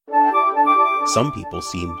Some people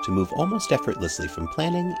seem to move almost effortlessly from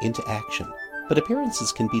planning into action, but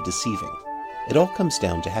appearances can be deceiving. It all comes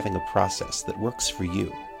down to having a process that works for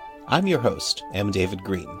you. I'm your host, M. David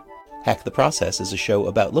Green. Hack the Process is a show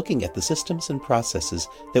about looking at the systems and processes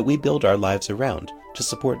that we build our lives around to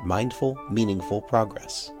support mindful, meaningful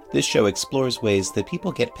progress. This show explores ways that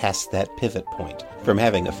people get past that pivot point, from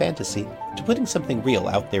having a fantasy to putting something real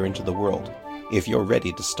out there into the world. If you're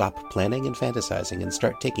ready to stop planning and fantasizing and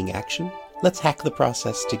start taking action, let's hack the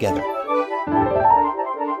process together.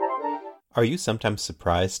 Are you sometimes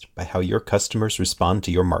surprised by how your customers respond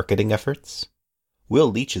to your marketing efforts? Will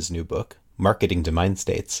Leach's new book, Marketing to Mind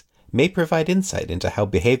States, may provide insight into how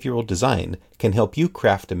behavioral design can help you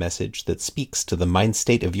craft a message that speaks to the mind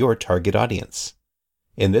state of your target audience.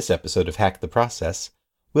 In this episode of Hack the Process,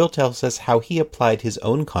 Will tells us how he applied his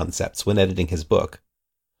own concepts when editing his book,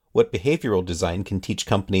 what behavioral design can teach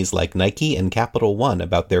companies like Nike and Capital One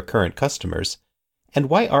about their current customers, and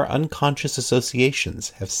why our unconscious associations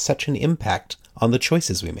have such an impact on the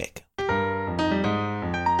choices we make.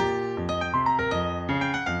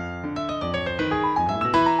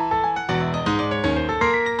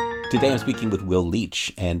 Today I'm speaking with Will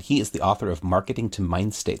Leach, and he is the author of Marketing to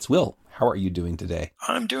Mind States. Will, how are you doing today?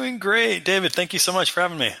 I'm doing great. David, thank you so much for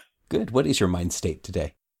having me. Good. What is your mind state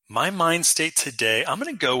today? My mind state today, I'm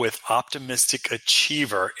going to go with optimistic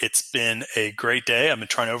achiever. It's been a great day. I've been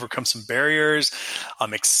trying to overcome some barriers.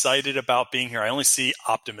 I'm excited about being here. I only see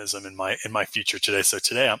optimism in my future today. So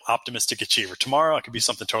today I'm optimistic achiever. Tomorrow I could be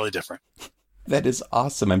something totally different. That is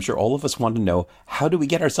awesome. I'm sure all of us want to know, how do we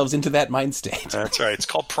get ourselves into that mind state? That's right. It's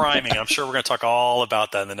called priming. I'm sure we're going to talk all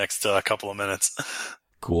about that in the next couple of minutes.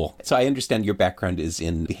 Cool. So I understand your background is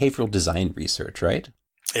in behavioral design research, right?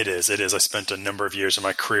 It is. I spent a number of years of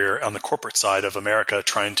my career on the corporate side of America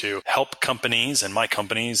trying to help companies and my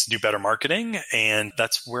companies do better marketing. And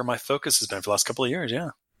that's where my focus has been for the last couple of years.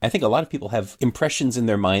 Yeah. I think a lot of people have impressions in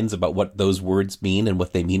their minds about what those words mean and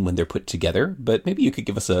what they mean when they're put together, but maybe you could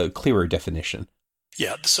give us a clearer definition.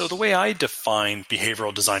 Yeah, so the way I define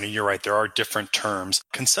behavioral design, and you're right, there are different terms.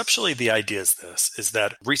 Conceptually, the idea is this, is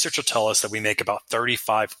that research will tell us that we make about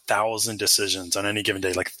 35,000 decisions on any given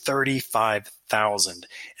day, like 35,000.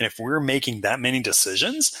 And if we're making that many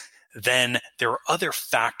decisions, then there are other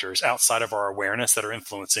factors outside of our awareness that are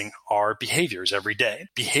influencing our behaviors every day.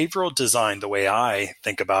 Behavioral design, the way I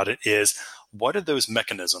think about it, is what are those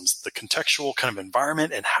mechanisms, the contextual kind of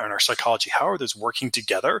environment and how in our psychology, how are those working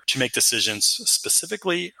together to make decisions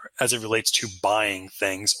specifically as it relates to buying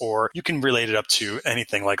things, or you can relate it up to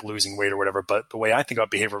anything like losing weight or whatever. But the way I think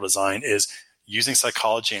about behavioral design is using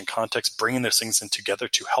psychology and context, bringing those things in together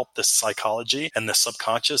to help the psychology and the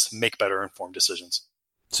subconscious make better informed decisions.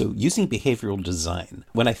 So using behavioral design,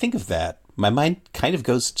 when I think of that, my mind kind of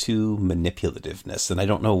goes to manipulativeness, and I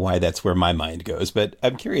don't know why that's where my mind goes, but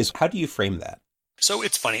I'm curious, how do you frame that? So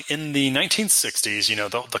it's funny. In the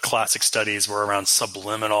 1960s, the classic studies were around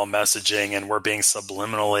subliminal messaging and we're being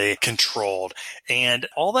subliminally controlled. And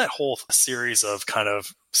all that whole series of kind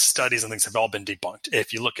of studies and things have all been debunked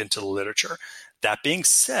if you look into the literature. That being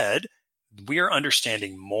said, we are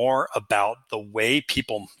understanding more about the way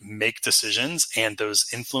people make decisions and those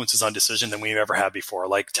influences on decision than we've ever had before.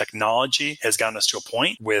 Like technology has gotten us to a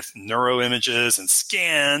point with neuroimages and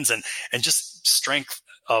scans and just strength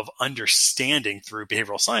of understanding through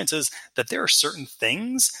behavioral sciences that there are certain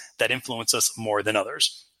things that influence us more than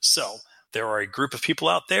others. So there are a group of people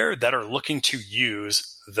out there that are looking to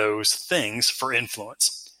use those things for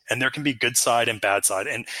influence. And there can be good side and bad side.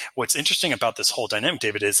 And what's interesting about this whole dynamic,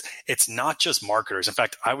 David, is it's not just marketers. In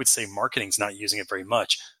fact, I would say marketing's not using it very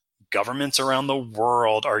much. Governments around the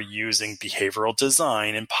world are using behavioral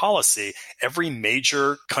design and policy. Every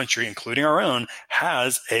major country, including our own,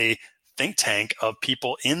 has a think tank of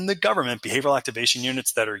people in the government, behavioral activation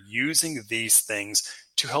units, that are using these things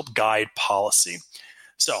to help guide policy.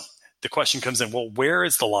 So the question comes in, well, where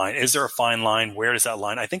is the line? Is there a fine line? Where is that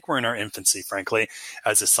line? I think we're in our infancy, frankly,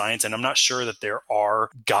 as a science, and I'm not sure that there are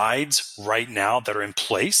guides right now that are in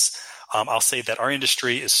place. I'll say that our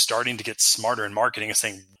industry is starting to get smarter in marketing and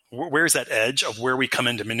saying, where's that edge of where we come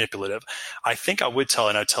into manipulative? I think I would tell,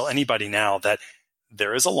 and I tell anybody now, that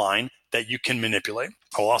there is a line that you can manipulate.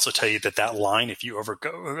 I will also tell you that line, if you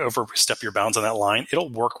overstep your bounds on that line, it'll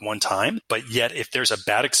work one time. But yet, if there's a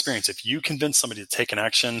bad experience, if you convince somebody to take an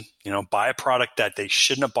action, buy a product that they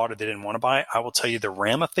shouldn't have bought or they didn't want to buy, I will tell you the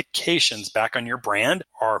ramifications back on your brand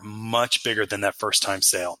are much bigger than that first time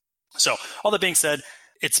sale. So all that being said,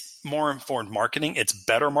 it's more informed marketing. It's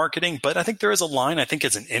better marketing. But I think there is a line. I think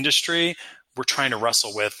as an industry, we're trying to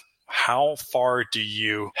wrestle with how far do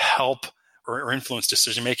you help or influence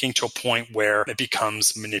decision making to a point where it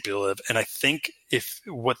becomes manipulative. And I think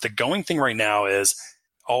what the going thing right now is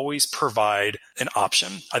always provide an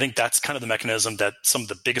option. I think that's kind of the mechanism that some of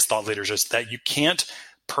the biggest thought leaders is that you can't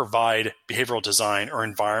provide behavioral design or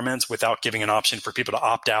environments without giving an option for people to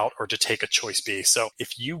opt out or to take a choice B. So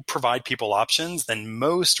if you provide people options, then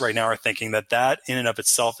most right now are thinking that in and of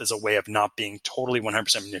itself is a way of not being totally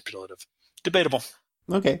 100% manipulative. Debatable.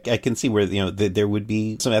 Okay, I can see where there would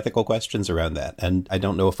be some ethical questions around that. And I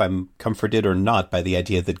don't know if I'm comforted or not by the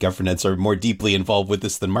idea that governments are more deeply involved with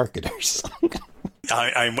this than marketers.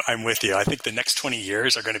 I'm with you. I think the next 20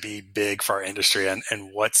 years are going to be big for our industry and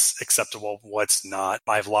what's acceptable, what's not.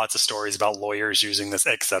 I have lots of stories about lawyers using this,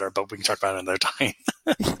 et cetera, but we can talk about it another time.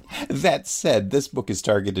 That said, this book is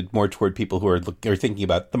targeted more toward people who are thinking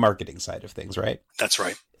about the marketing side of things, right? That's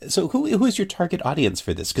right. So who is your target audience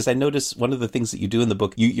for this? Because I notice one of the things that you do in the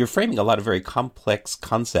book, you're framing a lot of very complex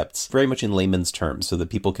concepts very much in layman's terms so that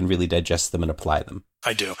people can really digest them and apply them.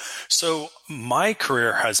 I do. So my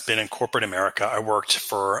career has been in corporate America. I worked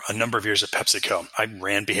for a number of years at PepsiCo. I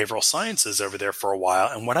ran behavioral sciences over there for a while.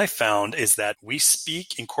 And what I found is that we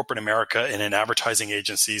speak in corporate America and in advertising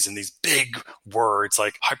agencies in these big words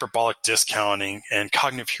like hyperbolic discounting and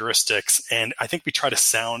cognitive heuristics. And I think we try to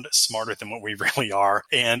sound smarter than what we really are.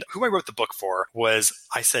 And who I wrote the book for was,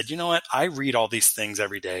 I said, you know what? I read all these things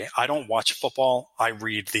every day. I don't watch football. I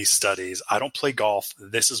read these studies. I don't play golf.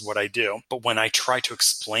 This is what I do. But when I try to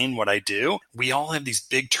explain what I do, we all have these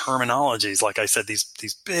big terminologies. Like I said,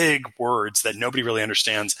 these big words that nobody really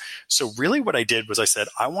understands. So really what I did was I said,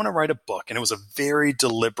 I want to write a book. And it was a very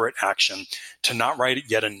deliberate action to not write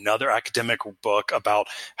yet another academic book about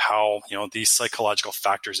how, these psychological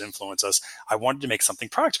factors influence us. I wanted to make something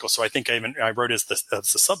practical. So I think I wrote as the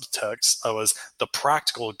subtext, was the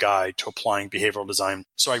practical guide to applying behavioral design.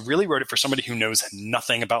 So I really wrote it for somebody who knows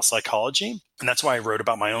nothing about psychology. And that's why I wrote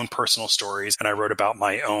about my own personal stories and I wrote about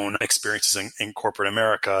my own experiences in corporate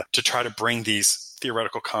America to try to bring these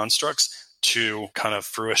theoretical constructs to kind of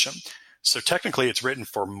fruition. So technically it's written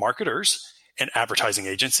for marketers and advertising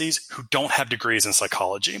agencies who don't have degrees in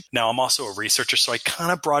psychology. Now, I'm also a researcher, so I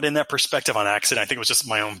kind of brought in that perspective on accident. I think it was just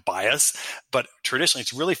my own bias. But traditionally,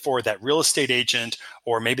 it's really for that real estate agent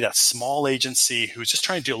or maybe that small agency who's just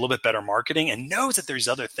trying to do a little bit better marketing and knows that there's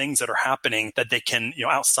other things that are happening that they can,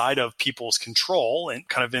 outside of people's control and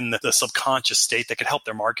kind of in the subconscious state that could help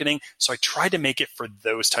their marketing. So I tried to make it for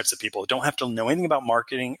those types of people who don't have to know anything about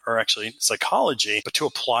marketing or actually psychology, but to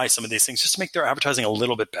apply some of these things just to make their advertising a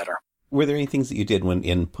little bit better. Were there any things that you did when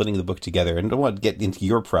in putting the book together, and I want to get into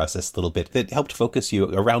your process a little bit, that helped focus you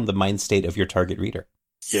around the mind state of your target reader?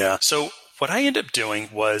 Yeah. So what I ended up doing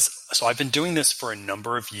was, I've been doing this for a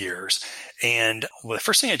number of years. And the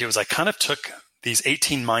first thing I did was I kind of took these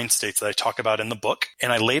 18 mind states that I talk about in the book,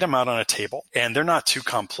 and I laid them out on a table. And they're not too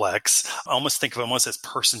complex. I almost think of them almost as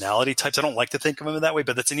personality types. I don't like to think of them that way,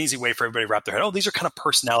 but that's an easy way for everybody to wrap their head. Oh, these are kind of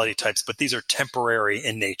personality types, but these are temporary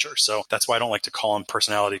in nature. So that's why I don't like to call them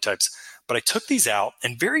personality types. But I took these out,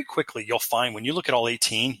 and very quickly you'll find when you look at all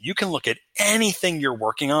 18, you can look at anything you're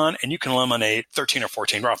working on and you can eliminate 13 or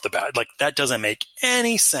 14 right off the bat. Like that doesn't make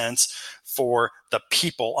any sense for the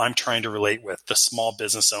people I'm trying to relate with, the small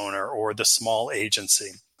business owner or the small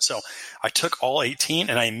agency. So I took all 18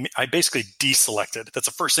 and I basically deselected. That's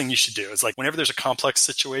the first thing you should do. Is like whenever there's a complex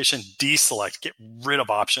situation, deselect, get rid of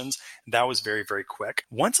options. That was very, very quick.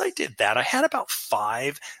 Once I did that, I had about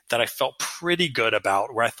 5 that I felt pretty good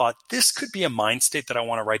about where I thought this could be a mind state that I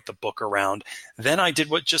want to write the book around. Then I did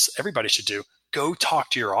what just everybody should do. Go talk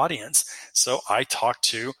to your audience. So I talked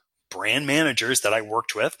to brand managers that I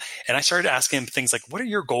worked with. And I started asking them things like, what are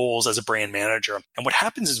your goals as a brand manager? And what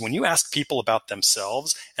happens is when you ask people about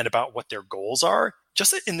themselves and about what their goals are,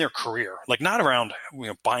 just in their career, like not around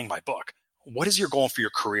buying my book. What is your goal for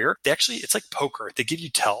your career? It's like poker. They give you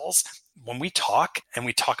tells. When we talk and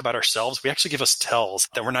we talk about ourselves, we actually give us tells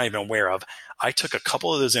that we're not even aware of. I took a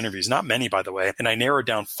couple of those interviews, not many, by the way, and I narrowed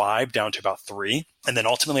down 5 down to about 3. And then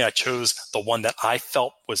ultimately I chose the one that I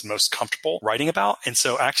felt was most comfortable writing about. And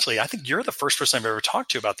so actually, I think you're the first person I've ever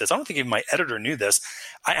talked to about this. I don't think even my editor knew this.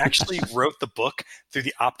 I actually wrote the book through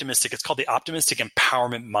it's called the optimistic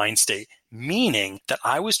empowerment mind state, meaning that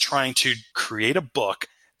I was trying to create a book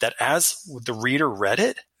that as the reader read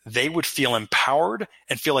it, they would feel empowered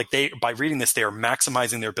and feel like by reading this, they are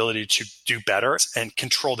maximizing their ability to do better and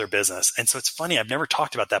control their business. And so it's funny, I've never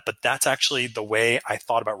talked about that, but that's actually the way I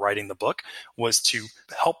thought about writing the book, was to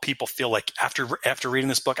help people feel like after reading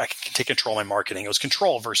this book, I can take control of my marketing. It was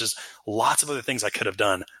control versus lots of other things I could have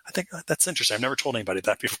done. I think that's interesting. I've never told anybody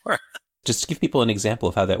that before. Just to give people an example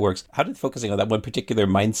of how that works, how did focusing on that one particular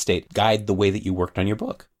mind state guide the way that you worked on your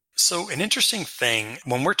book? So an interesting thing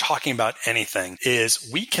when we're talking about anything is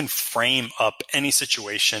we can frame up any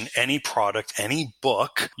situation, any product, any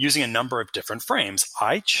book using a number of different frames.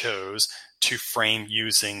 I chose to frame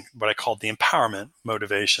using what I call the empowerment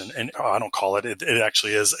motivation. And I don't call it, it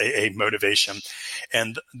actually is a motivation.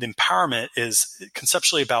 And the empowerment is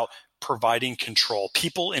conceptually about providing control.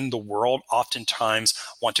 People in the world oftentimes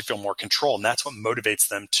want to feel more control, and that's what motivates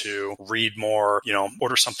them to read more,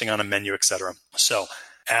 order something on a menu, etc. So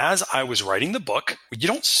as I was writing the book, you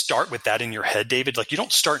don't start with that in your head, David. Like, you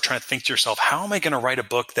don't start trying to think to yourself, how am I going to write a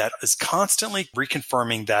book that is constantly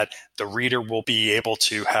reconfirming that the reader will be able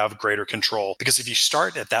to have greater control? Because if you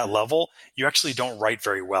start at that level, you actually don't write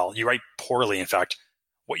very well. You write poorly, in fact.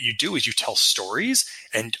 What you do is you tell stories,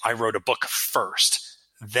 and I wrote a book first.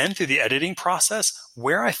 Then through the editing process,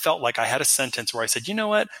 where I felt like I had a sentence where I said, you know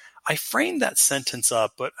what? I framed that sentence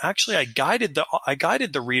up, but actually I guided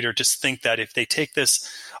the reader to think that if they take this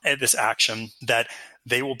action, that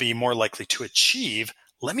they will be more likely to achieve.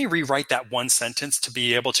 Let me rewrite that one sentence to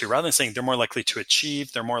be able to, rather than saying they're more likely to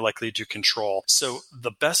achieve, they're more likely to control. So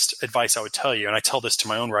the best advice I would tell you, and I tell this to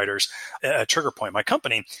my own writers at Trigger Point, my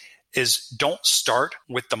company, is don't start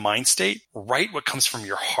with the mind state. Write what comes from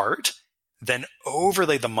your heart. Then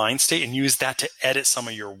overlay the mind state and use that to edit some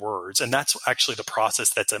of your words. And that's actually the process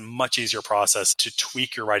that's a much easier process to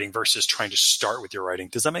tweak your writing versus trying to start with your writing.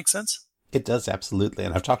 Does that make sense? It does, absolutely.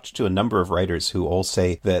 And I've talked to a number of writers who all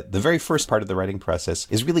say that the very first part of the writing process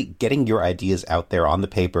is really getting your ideas out there on the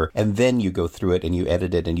paper, and then you go through it and you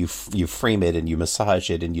edit it and you frame it and you massage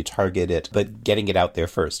it and you target it. But getting it out there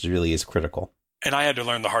first really is critical. And I had to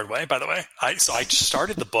learn the hard way, by the way. So I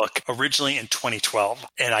started the book originally in 2012,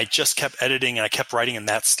 and I just kept editing and I kept writing in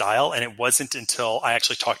that style. And it wasn't until I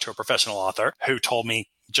actually talked to a professional author who told me,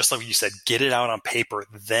 just like you said, get it out on paper,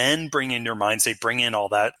 then bring in your mind state, bring in all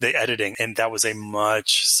that, the editing. And that was a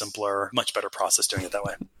much simpler, much better process doing it that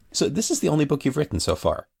way. So this is the only book you've written so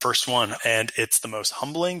far. First one, and it's the most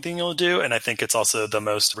humbling thing you'll do, and I think it's also the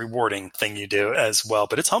most rewarding thing you do as well.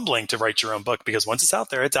 But it's humbling to write your own book because once it's out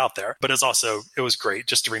there, it's out there. But it was great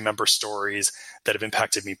just to remember stories that have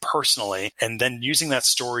impacted me personally, and then using that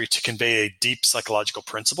story to convey a deep psychological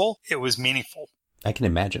principle, it was meaningful. I can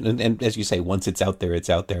imagine. And as you say, once it's out there, it's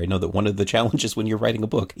out there. I know that one of the challenges when you're writing a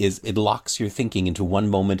book is it locks your thinking into one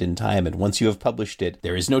moment in time. And once you have published it,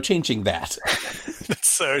 there is no changing that. That's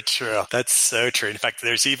so true. That's so true. In fact,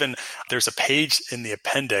 there's a page in the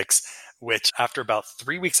appendix which after about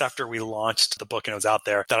 3 weeks after we launched the book and it was out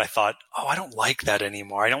there, that I thought, oh, I don't like that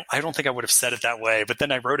anymore. I don't think I would have said it that way. But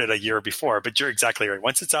then I wrote it a year before. But you're exactly right.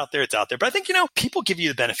 Once it's out there, it's out there. But I think, people give you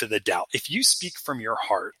the benefit of the doubt. If you speak from your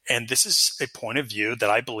heart, and this is a point of view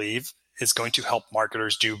that I believe is going to help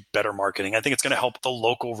marketers do better marketing. I think it's going to help the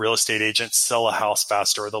local real estate agent sell a house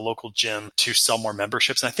faster, or the local gym to sell more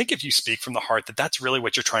memberships. And I think if you speak from the heart, that's really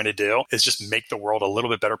what you're trying to do, is just make the world a little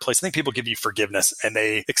bit better place. I think people give you forgiveness and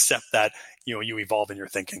they accept that, you evolve in your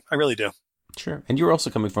thinking. I really do. Sure. And you're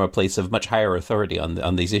also coming from a place of much higher authority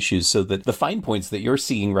on these issues, so that the fine points that you're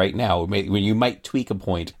seeing right now, when you might tweak a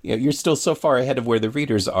point, you're still so far ahead of where the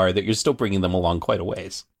readers are that you're still bringing them along quite a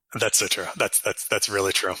ways. That's so true. That's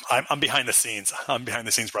really true. I'm behind the scenes. I'm behind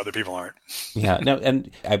the scenes where other people aren't. Yeah. No,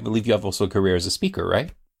 and I believe you have also a career as a speaker,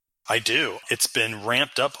 right? I do. It's been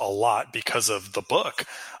ramped up a lot because of the book.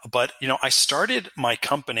 But, I started my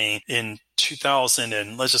company in 2000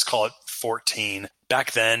 and let's just call it 14.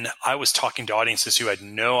 Back then, I was talking to audiences who had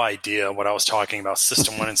no idea what I was talking about,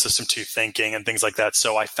 System 1 and System 2 thinking and things like that.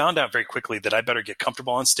 So I found out very quickly that I better get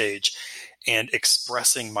comfortable on stage and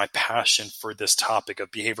expressing my passion for this topic of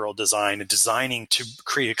behavioral design and designing to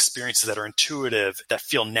create experiences that are intuitive, that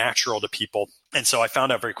feel natural to people. And so I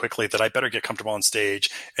found out very quickly that I better get comfortable on stage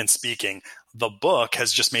and speaking. The book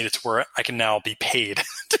has just made it to where I can now be paid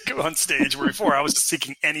to go on stage, where before I was just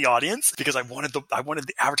seeking any audience because I wanted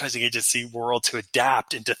the advertising agency world to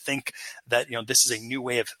adapt and to think that, this is a new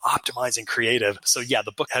way of optimizing creative. So yeah,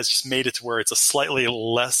 the book has just made it to where it's a slightly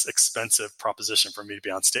less expensive proposition for me to be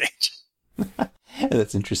on stage.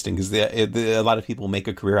 That's interesting, because a lot of people make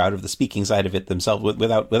a career out of the speaking side of it themselves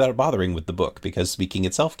without bothering with the book, because speaking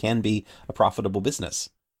itself can be a profitable business.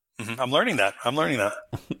 Mm-hmm. I'm learning that.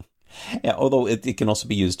 Yeah, although it can also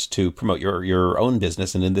be used to promote your own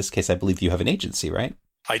business. And in this case, I believe you have an agency, right?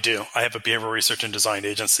 I do. I have a behavioral research and design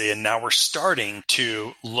agency. And now we're starting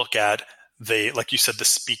to look at like you said, the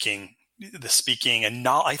speaking and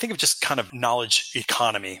I think of just kind of knowledge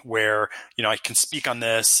economy, where, I can speak on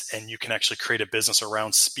this and you can actually create a business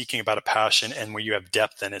around speaking about a passion and where you have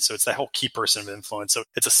depth in it. So it's that whole key person of influence. So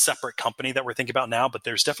it's a separate company that we're thinking about now, but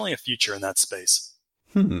there's definitely a future in that space.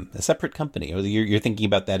 A separate company. You're thinking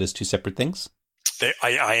about that as two separate things?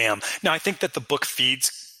 I am. Now, I think that the book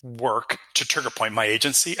feeds work to Trigger Point, my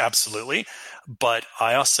agency, absolutely. But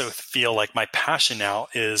I also feel like my passion now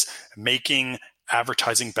is making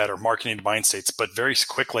advertising better, marketing to mind states. But very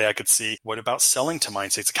quickly, I could see, what about selling to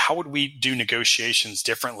mind states? Like, how would we do negotiations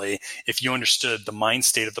differently if you understood the mind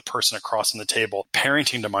state of the person across from the table?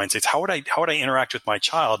 Parenting to mind states. How would I interact with my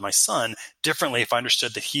child, my son, differently if I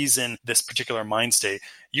understood that he's in this particular mind state?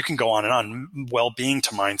 You can go on and on. Well-being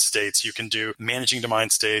to mind states. You can do managing to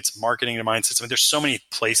mind states, marketing to mind states. I mean, there's so many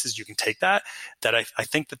places you can take that I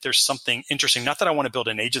think that there's something interesting. Not that I want to build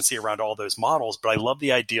an agency around all those models, but I love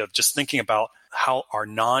the idea of just thinking about how our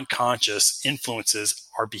non-conscious influences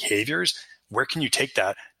our behaviors. Where can you take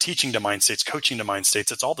that? Teaching to mind states, coaching to mind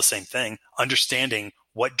states. It's all the same thing. Understanding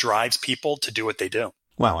what drives people to do what they do.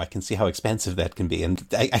 Wow, I can see how expansive that can be. And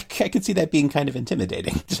I can see that being kind of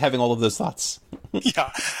intimidating, just having all of those thoughts.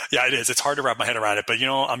 Yeah, it is. It's hard to wrap my head around it. But,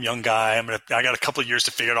 I'm a young guy. I got a couple of years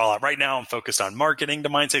to figure it all out. Right now, I'm focused on marketing to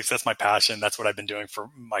mind states. That's my passion. That's what I've been doing for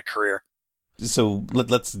my career. So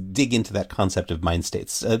let's dig into that concept of mind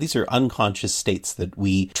states. These are unconscious states that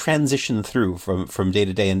we transition through from day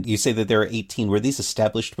to day. And you say that there are 18. Were these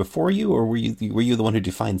established before you, or were you the one who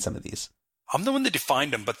defined some of these? I'm the one that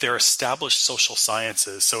defined them, but they're established social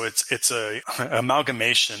sciences. So it's a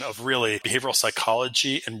amalgamation of really behavioral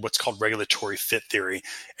psychology and what's called regulatory fit theory.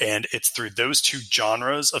 And it's through those two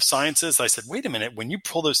genres of sciences I said, wait a minute, when you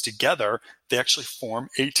pull those together, they actually form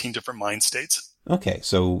 18 different mind states. Okay,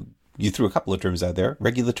 so you threw a couple of terms out there,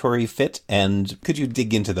 regulatory fit, and could you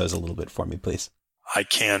dig into those a little bit for me, please? I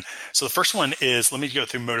can. So the first one is, let me go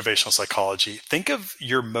through motivational psychology. Think of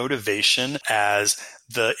your motivation as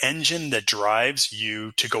the engine that drives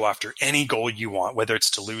you to go after any goal you want, whether it's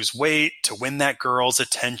to lose weight, to win that girl's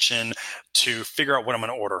attention, to figure out what I'm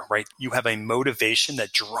going to order, right? You have a motivation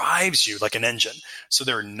that drives you like an engine. So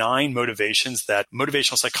there are 9 motivations that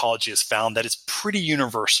motivational psychology has found that is pretty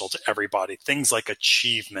universal to everybody. Things like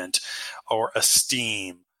achievement or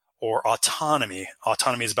esteem or autonomy.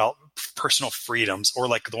 Autonomy is about personal freedoms, or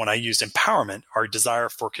like the one I used, empowerment, our desire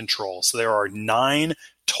for control. So there are 9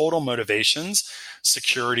 total motivations.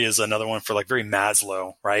 Security is another one for like very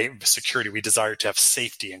Maslow, right? Security, we desire to have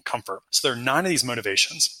safety and comfort. So there are 9 of these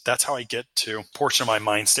motivations. That's how I get to a portion of my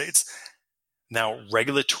mind states. Now,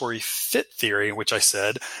 regulatory fit theory, which I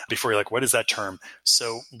said before, you're like, what is that term?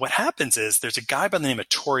 So what happens is there's a guy by the name of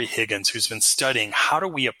Torrey Higgins who's been studying how do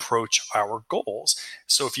we approach our goals.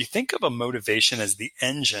 So if you think of a motivation as the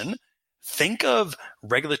engine, think of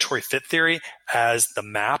regulatory fit theory as the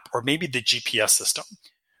map or maybe the GPS system.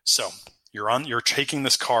 So you're taking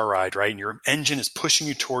this car ride, right? And your engine is pushing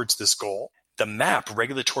you towards this goal. The map,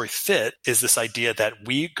 regulatory fit, is this idea that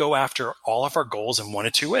we go after all of our goals in one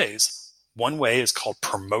of 2 ways. One way is called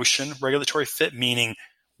promotion regulatory fit, meaning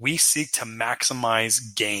we seek to maximize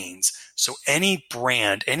gains. So any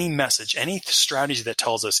brand, any message, any strategy that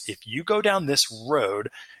tells us if you go down this road,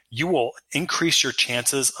 you will increase your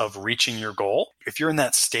chances of reaching your goal. If you're in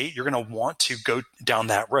that state, you're going to want to go down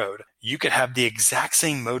that road. You could have the exact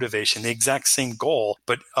same motivation, the exact same goal,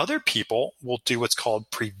 but other people will do what's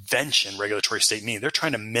called prevention regulatory state, meaning they're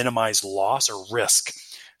trying to minimize loss or risk.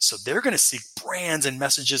 So they're going to seek brands and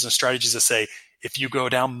messages and strategies that say, if you go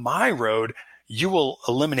down my road, you will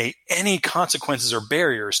eliminate any consequences or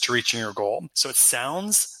barriers to reaching your goal. So it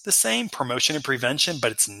sounds the same, promotion and prevention,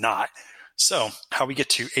 but it's not. So how we get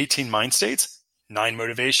to 18 mind states, 9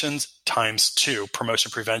 motivations times 2, promotion,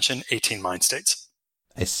 prevention, 18 mind states.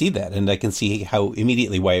 I see that, and I can see how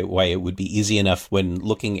immediately why it would be easy enough when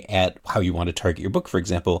looking at how you want to target your book, for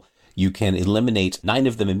example. You can eliminate 9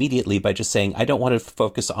 of them immediately by just saying, I don't want to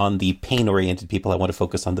focus on the pain-oriented people. I want to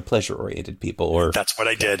focus on the pleasure-oriented people. Or that's what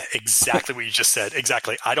I did. Exactly what you just said.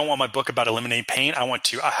 Exactly. I don't want my book about eliminating pain. I want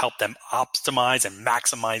to help them optimize and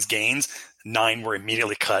maximize gains. 9 were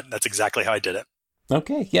immediately cut. That's exactly how I did it.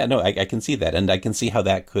 Okay. Yeah, no, I can see that. And I can see how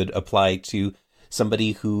that could apply to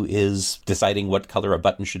somebody who is deciding what color a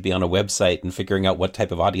button should be on a website and figuring out what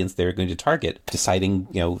type of audience they're going to target, deciding,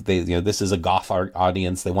 this is a goth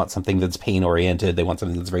audience. They want something that's pain oriented. They want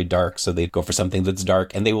something that's very dark. So they go for something that's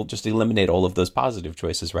dark, and they will just eliminate all of those positive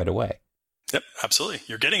choices right away. Yep, absolutely.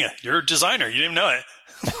 You're getting it. You're a designer. You didn't even know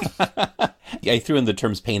it. Yeah, I threw in the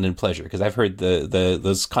terms pain and pleasure because I've heard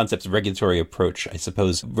those concepts of regulatory approach, I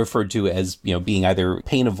suppose, referred to as, being either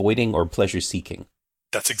pain avoiding or pleasure seeking.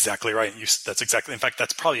 That's exactly right. In fact,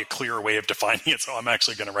 that's probably a clearer way of defining it. So I'm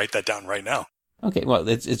actually going to write that down right now. Okay, well,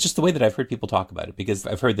 it's just the way that I've heard people talk about it, because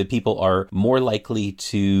I've heard that people are more likely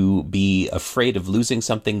to be afraid of losing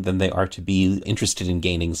something than they are to be interested in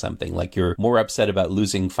gaining something. Like you're more upset about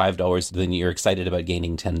losing $5 than you're excited about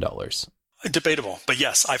gaining $10. Debatable. But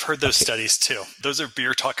yes, I've heard those studies too. Those are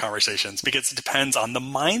beer talk conversations because it depends on the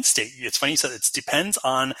mind state. It's funny you said it depends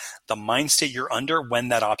on the mind state you're under when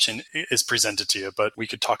that option is presented to you. But we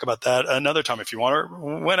could talk about that another time if you want or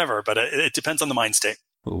whenever. But it depends on the mind state.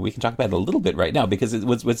 Well, we can talk about it a little bit right now because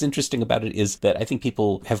what's interesting about it is that I think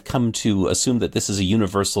people have come to assume that this is a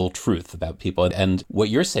universal truth about people. And what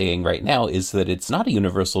you're saying right now is that it's not a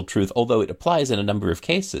universal truth, although it applies in a number of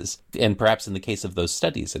cases. And perhaps in the case of those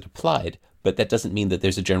studies, it applied. But that doesn't mean that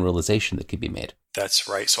there's a generalization that can be made. That's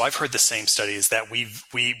right. So I've heard the same studies that we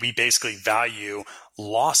basically value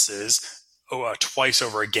losses twice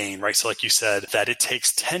over a gain, right? So like you said, that it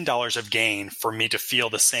takes $10 of gain for me to feel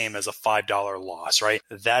the same as a $5 loss, right?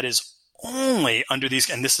 That is only under these,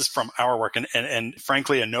 and this is from our work, and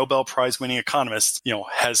frankly, a Nobel Prize winning economist,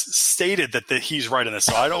 has stated that he's right in this.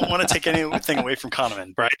 So I don't want to take anything away from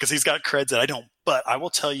Kahneman, right? Because he's got creds that I don't. But I will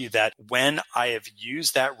tell you that when I have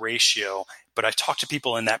used that ratio, but I talk to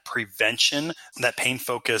people in that prevention, that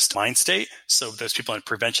pain-focused mind state, so those people in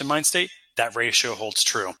prevention mind state, that ratio holds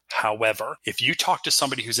true. However, if you talk to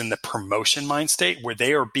somebody who's in the promotion mind state where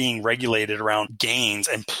they are being regulated around gains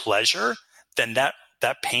and pleasure, then that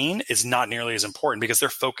pain is not nearly as important because they're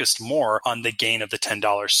focused more on the gain of the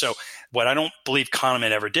 $10. So what I don't believe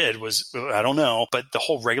Kahneman ever did was, I don't know, but the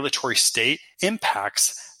whole regulatory state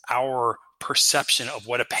impacts our perception of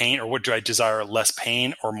what a pain or what do I desire, less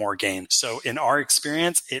pain or more gain. So in our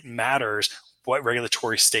experience, it matters what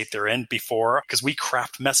regulatory state they're in before, because we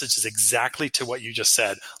craft messages exactly to what you just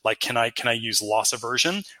said. Like, can I use loss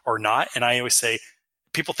aversion or not? And I always say,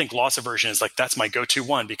 people think loss aversion is like, that's my go-to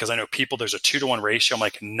one because I know people, there's a 2-to-1 ratio. I'm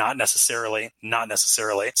like, not necessarily.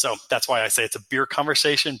 So that's why I say it's a beer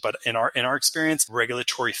conversation, but in our experience,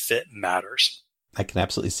 regulatory fit matters. I can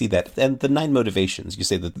absolutely see that. And the 9 motivations, you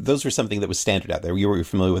say that those were something that was standard out there. You were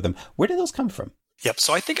familiar with them. Where did those come from? Yep.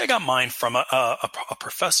 So I think I got mine from a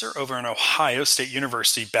professor over in Ohio State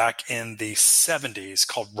University back in the 70s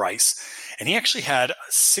called Rice. And he actually had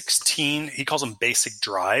 16, he calls them basic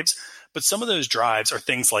drives, but some of those drives are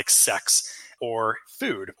things like sex or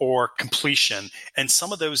food or completion. And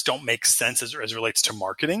some of those don't make sense as it relates to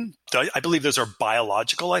marketing. I believe those are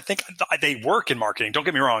biological. I think they work in marketing. Don't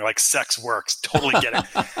get me wrong. Like sex works. Totally get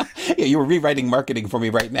it. Yeah, you were rewriting marketing for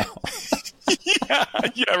me right now.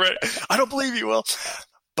 Yeah, right. I don't believe you will.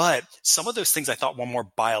 But some of those things I thought were more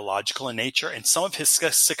biological in nature. And some of his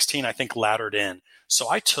 16, I think, laddered in. So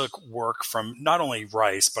I took work from not only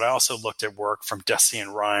Rice, but I also looked at work from Deci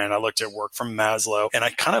and Ryan. I looked at work from Maslow, and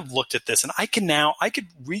I kind of looked at this, and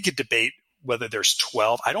we could debate whether there's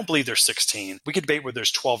 12. I don't believe there's 16. We could debate whether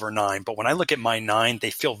there's 12 or 9, but when I look at my 9,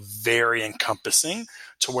 they feel very encompassing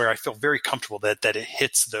to where I feel very comfortable that it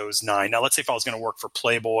hits those 9. Now, let's say if I was going to work for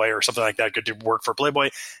Playboy or something like that, do work for Playboy,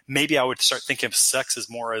 maybe I would start thinking of sex as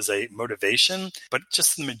more as a motivation, but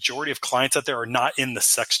just the majority of clients out there are not in the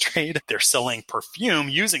sex trade. They're selling perfume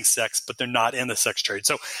using sex, but they're not in the sex trade.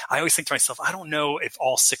 So I always think to myself, I don't know if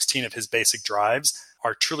all 16 of his basic drives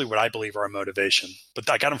are truly what I believe are a motivation. But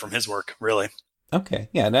I got them from his work, really. Okay.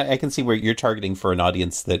 Yeah, and I can see where you're targeting for an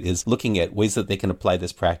audience that is looking at ways that they can apply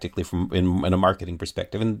this practically in a marketing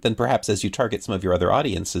perspective. And then perhaps as you target some of your other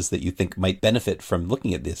audiences that you think might benefit from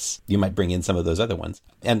looking at this, you might bring in some of those other ones.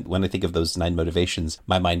 And when I think of those 9 motivations,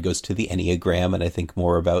 my mind goes to the Enneagram, and I think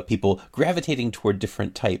more about people gravitating toward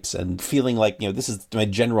different types and feeling like, this is my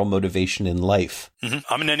general motivation in life. Mm-hmm.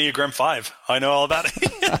 I'm an Enneagram 5. I know all about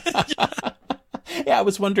it. Yeah, I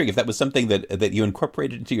was wondering if that was something that you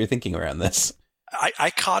incorporated into your thinking around this.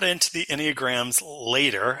 I caught into the Enneagrams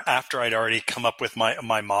later after I'd already come up with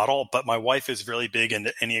my model, but my wife is really big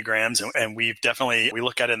into Enneagrams, and we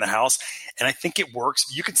look at it in the house, and I think it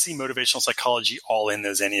works. You can see motivational psychology all in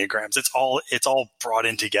those Enneagrams. It's all brought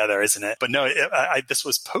in together, isn't it? But no, this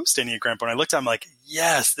was post Enneagram. When I looked at it, I'm like,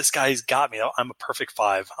 yes, this guy's got me. I'm a perfect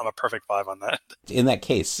 5. I'm a perfect 5 on that. In that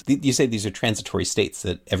case, you say these are transitory states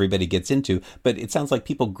that everybody gets into, but it sounds like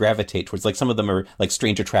people gravitate towards, like some of them are like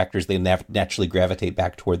strange attractors. They naturally gravitate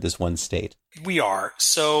back toward this one state. We are.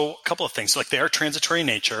 So a couple of things. So like they are transitory in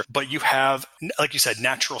nature, but you have, like you said,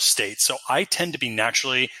 natural states. So I tend to be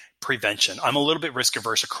naturally prevention. I'm a little bit risk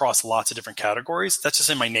averse across lots of different categories. That's just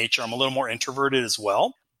in my nature. I'm a little more introverted as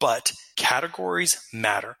well, but categories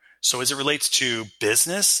matter. So as it relates to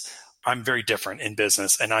business, I'm very different in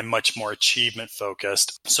business, and I'm much more achievement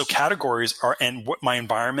focused. So categories and what my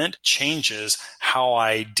environment changes how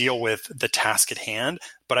I deal with the task at hand.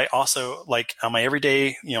 But I also, like on my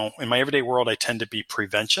everyday, in my everyday world, I tend to be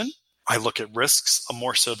prevention. I look at risks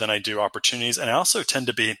more so than I do opportunities. And I also tend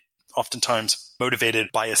to be oftentimes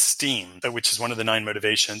motivated by esteem, which is one of the 9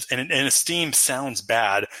 motivations. And esteem sounds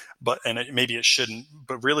bad, maybe it shouldn't,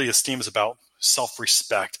 but really esteem is about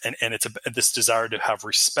self-respect. And it's this desire to have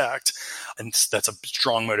respect. And that's a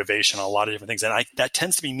strong motivation on a lot of different things. And that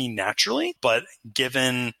tends to be me naturally, but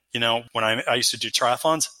given, when I used to do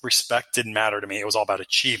triathlons, respect didn't matter to me. It was all about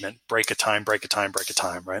achievement, break a time,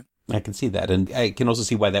 right? I can see that. And I can also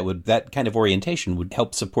see why that kind of orientation would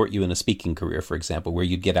help support you in a speaking career, for example, where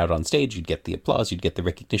you'd get out on stage, you'd get the applause, you'd get the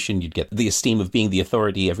recognition, you'd get the esteem of being the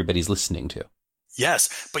authority everybody's listening to.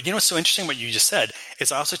 Yes. But what's so interesting what you just said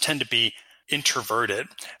is I also tend to be introverted.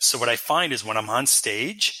 So what I find is when I'm on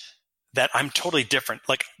stage that I'm totally different.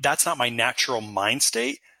 Like that's not my natural mind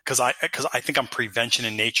state because I think I'm prevention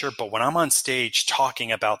in nature. But when I'm on stage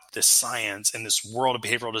talking about this science and this world of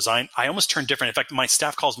behavioral design, I almost turn different. In fact, my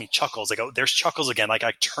staff calls me Chuckles. They go, there's Chuckles again. Like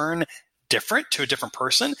I turn different to a different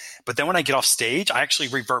person. But then when I get off stage, I actually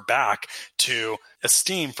revert back to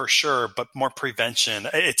esteem for sure, but more prevention.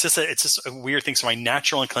 It's just a weird thing. So my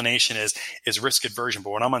natural inclination is risk aversion.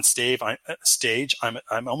 But when I'm on stage,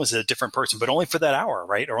 I'm almost a different person, but only for that hour,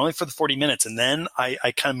 right? Or only for the 40 minutes. And then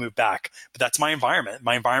I kind of move back. But that's my environment.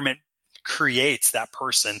 My environment creates that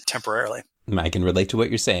person temporarily. I can relate to what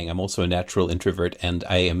you're saying. I'm also a natural introvert, and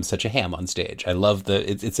I am such a ham on stage. I love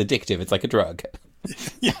it's addictive. It's like a drug.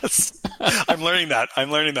 Yes, I'm learning that.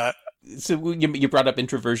 So you brought up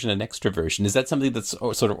introversion and extroversion. Is that something that's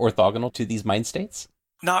sort of orthogonal to these mind states?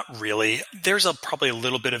 Not really. There's probably a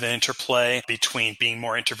little bit of an interplay between being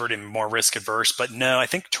more introverted and more risk averse. But no, I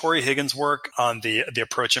think Tori Higgins' work on the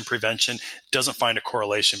approach and prevention doesn't find a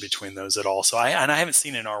correlation between those at all. So I haven't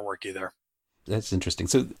seen it in our work either. That's interesting.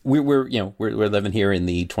 So we're living here in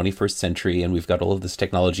the 21st century, and we've got all of this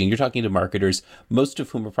technology, and you're talking to marketers, most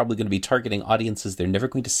of whom are probably going to be targeting audiences they're never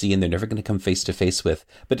going to see and they're never going to come face to face with.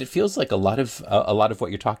 But it feels like a lot of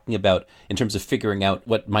what you're talking about in terms of figuring out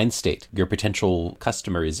what mind state your potential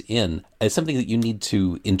customer is in is something that you need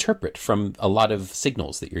to interpret from a lot of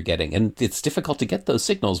signals that you're getting. And it's difficult to get those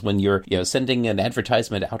signals when you're sending an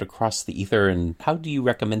advertisement out across the ether. And how do you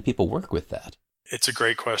recommend people work with that? It's a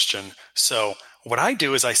great question. So what I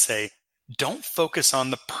do is I say, don't focus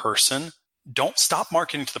on the person. Don't stop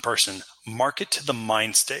marketing to the person. Market to the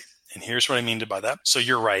mind state. And here's what I mean by that. So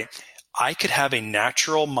you're right. I could have a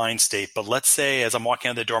natural mind state, but let's say as I'm walking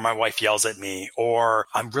out the door, my wife yells at me, or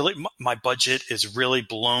my budget is really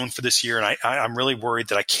blown for this year, and I'm really worried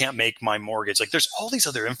that I can't make my mortgage. Like there's all these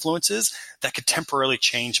other influences that could temporarily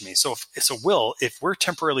change me. So if we're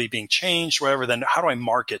temporarily being changed, whatever, then how do I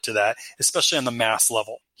market to that, especially on the mass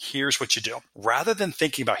level? Here's what you do. Rather than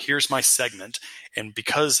thinking about here's my segment, and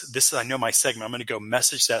because I know my segment, I'm going to go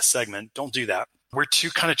message that segment. Don't do that. We're too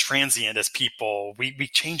kind of transient as people. We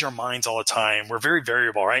change our minds all the time. We're very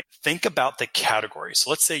variable, right? Think about the category. So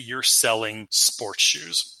let's say you're selling sports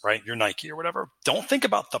shoes, right? You're Nike or whatever. Don't think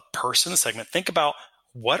about the person in the segment. Think about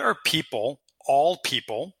what are all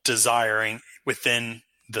people desiring within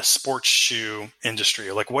the sports shoe industry.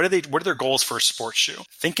 Like what are their goals for a sports shoe?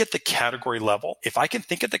 Think at the category level. If I can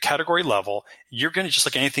think at the category level, you're going to, just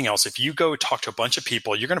like anything else, if you go talk to a bunch of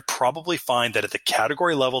people, you're going to probably find that at the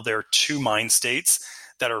category level, there are 2 mind states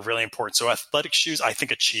that are really important. So athletic shoes, I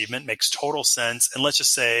think achievement makes total sense. And let's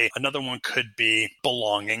just say another one could be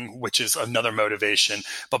belonging, which is another motivation.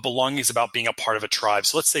 But belonging is about being a part of a tribe.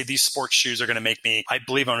 So let's say these sports shoes are going to make me, I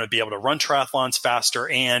believe I'm going to be able to run triathlons faster,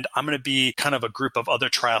 and I'm going to be kind of a group of other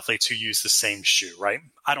triathletes who use the same shoe, right?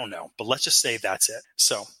 I don't know, but let's just say that's it.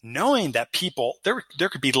 So knowing that people, there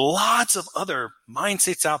could be lots of other mind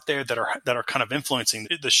states out there that are kind of influencing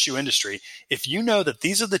the shoe industry. If you know that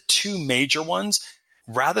these are the 2 major ones,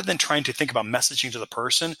 rather than trying to think about messaging to the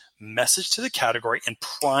person, message to the category and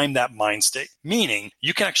prime that mind state. Meaning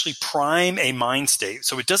you can actually prime a mind state.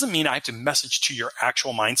 So it doesn't mean I have to message to your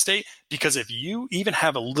actual mind state, because if you even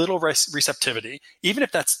have a little receptivity, even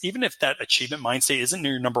if that achievement mind state isn't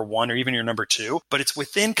your number 1 or even your number 2, but it's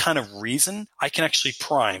within kind of reason, I can actually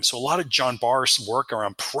prime. So a lot of John Barr's work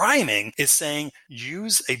around priming is saying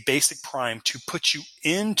use a basic prime to put you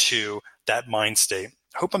into that mind state.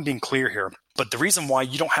 I hope I'm being clear here. But the reason why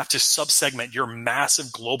you don't have to sub-segment your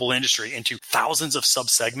massive global industry into thousands of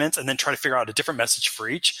sub-segments and then try to figure out a different message for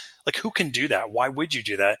each, like who can do that? Why would you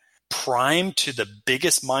do that? Prime to the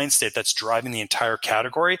biggest mind state that's driving the entire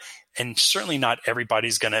category. And certainly not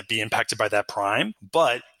everybody's going to be impacted by that prime,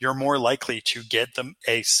 but you're more likely to get them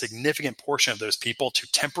a significant portion of those people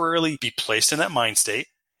to temporarily be placed in that mind state.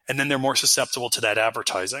 And then they're more susceptible to that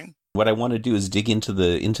advertising. What I want to do is dig into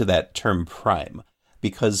that term prime,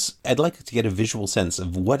 because I'd like to get a visual sense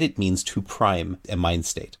of what it means to prime a mind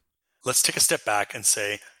state. Let's take a step back and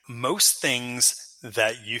say most things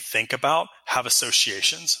that you think about have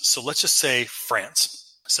associations. So let's just say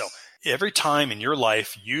France. So every time in your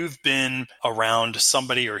life you've been around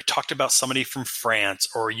somebody or talked about somebody from France,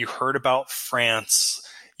 or you heard about France,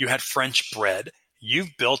 you had French bread, you've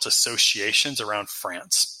built associations around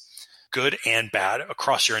France, good and bad,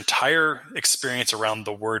 across your entire experience around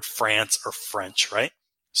the word France or French, right?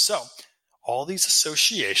 So all these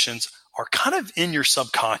associations are kind of in your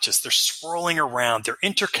subconscious. They're swirling around. They're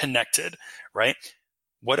interconnected, right?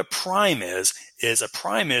 What a prime is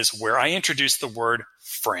where I introduce the word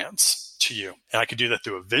France to you. And I could do that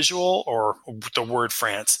through a visual or the word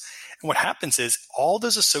France. And what happens is all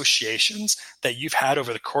those associations that you've had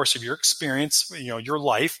over the course of your experience, your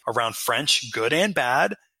life around French, good and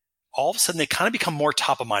bad, all of a sudden they kind of become more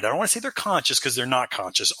top of mind. I don't want to say they're conscious because they're not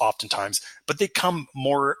conscious oftentimes, but they come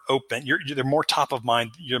more open. They're more top of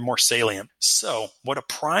mind. You're more salient. So what a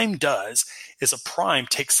prime does is a prime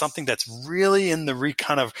takes something that's really in the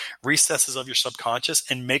kind of recesses of your subconscious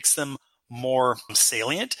and makes them more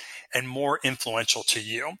salient and more influential to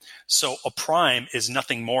you. So a prime is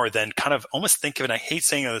nothing more than kind of almost think of it, I hate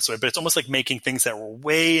saying it this way, but it's almost like making things that were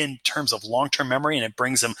way in terms of long-term memory and it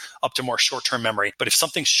brings them up to more short-term memory. But if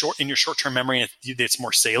something's short in your short-term memory and it's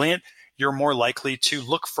more salient, you're more likely to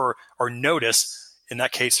look for or notice, in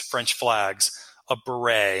that case, French flags, a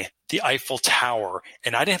beret, the Eiffel Tower.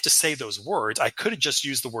 And I didn't have to say those words. I could have just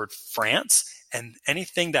used the word France, and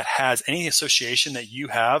anything that has any association that you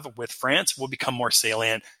have with France will become more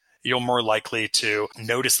salient. You're more likely to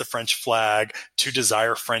notice the French flag, to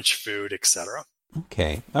desire French food, etc.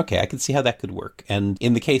 Okay, I can see how that could work. And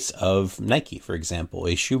in the case of Nike, for example,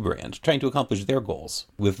 a shoe brand, trying to accomplish their goals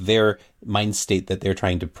with their mind state that they're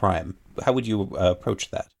trying to prime, how would you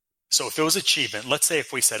approach that? So if it was achievement, let's say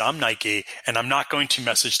if we said, I'm Nike and I'm not going to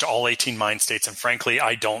message to all 18 mind states. And frankly,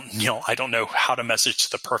 I don't know how to message to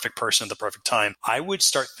the perfect person at the perfect time. I would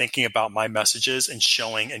start thinking about my messages and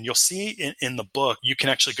showing, and you'll see in the book, you can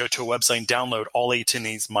actually go to a website and download all 18 of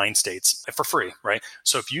these mind states for free, right?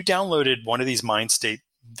 So if you downloaded one of these mind state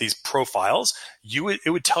these profiles,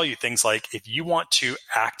 it would tell you things like, if you want to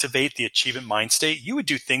activate the achievement mind state, you would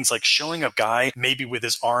do things like showing a guy maybe with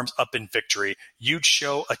his arms up in victory. You'd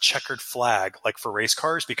show a checkered flag, like for race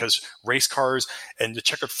cars, because race cars and the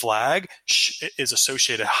checkered flag is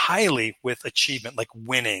associated highly with achievement, like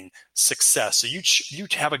winning, success. So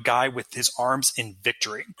you'd have a guy with his arms in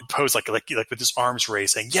victory, pose like with his arms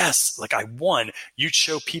raised, saying, yes, like I won. You'd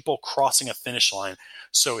show people crossing a finish line.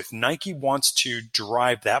 So if Nike wants to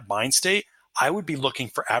drive that mind state, I would be looking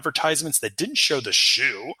for advertisements that didn't show the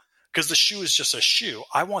shoe, because the shoe is just a shoe.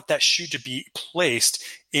 I want that shoe to be placed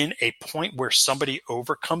in a point where somebody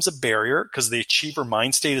overcomes a barrier, because the achiever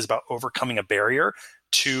mind state is about overcoming a barrier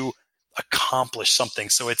to accomplish something.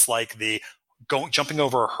 So it's like jumping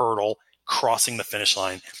over a hurdle, crossing the finish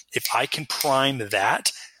line. If I can prime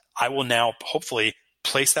that, I will now hopefully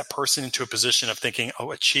place that person into a position of thinking, oh,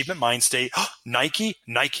 achievement mind state, Nike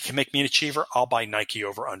can make me an achiever. I'll buy Nike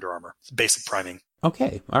over Under Armour. Basic priming.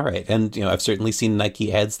 Okay, all right. And, I've certainly seen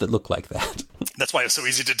Nike ads that look like that. That's why it's so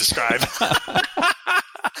easy to describe.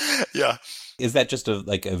 Yeah. Is that just a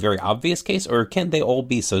very obvious case, or can they all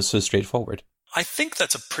be so straightforward? I think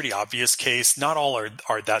that's a pretty obvious case. Not all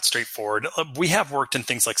are that straightforward. We have worked in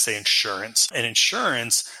things like, say, insurance. And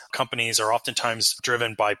insurance companies are oftentimes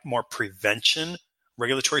driven by more prevention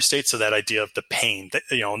regulatory states, so that idea of the pain,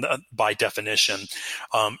 by definition.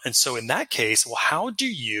 And so in that case, well, how do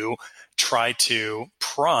you try to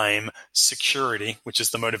prime security, which is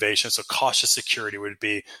the motivation? So cautious security would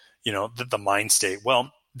be, the mind state.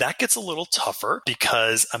 Well, that gets a little tougher,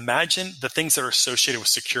 because imagine the things that are associated with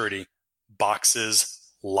security: boxes,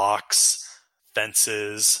 locks,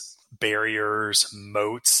 fences, barriers,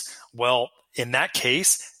 moats. Well, in that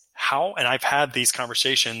case, and I've had these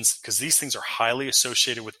conversations, because these things are highly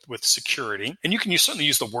associated with security. And you can certainly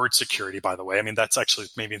use the word security, by the way. I mean, that's actually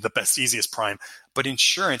maybe the best, easiest prime. But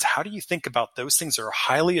insurance, how do you think about those things that are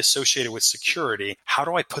highly associated with security? How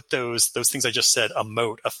do I put those things I just said, a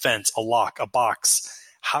moat, a fence, a lock, a box,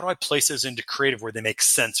 how do I place those into creative where they make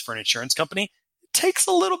sense for an insurance company? It takes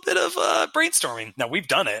a little bit of brainstorming. Now, we've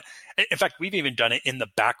done it. In fact, we've even done it in the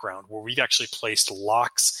background, where we've actually placed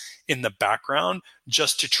locks in the background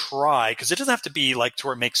just to try, because it doesn't have to be like to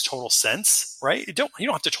where it makes total sense, right? You don't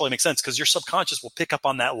have to totally make sense, because your subconscious will pick up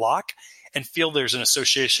on that lock and feel there's an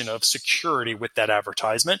association of security with that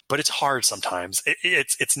advertisement. But it's hard sometimes.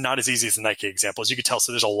 It's not as easy as the Nike example, as you can tell.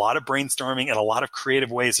 So there's a lot of brainstorming and a lot of creative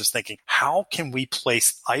ways of thinking, how can we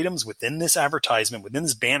place items within this advertisement, within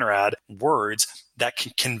this banner ad, words that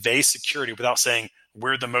can convey security without saying,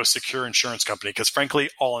 we're the most secure insurance company? Because frankly,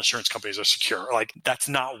 all insurance companies are secure. Like, that's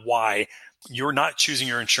not why You're not choosing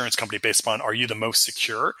your insurance company based upon, are you the most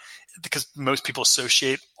secure? Because most people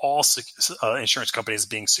associate all insurance companies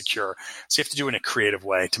being secure. So you have to do it in a creative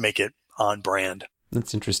way to make it on brand.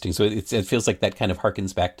 That's interesting. So it feels like that kind of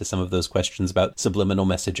harkens back to some of those questions about subliminal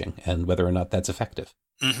messaging and whether or not that's effective.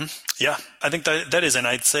 Mm-hmm. Yeah, I think that is. And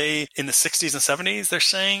I'd say in the 60s and 70s, they're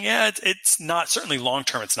saying, yeah, it's not, certainly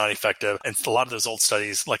long-term, it's not effective. And a lot of those old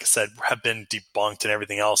studies, like I said, have been debunked and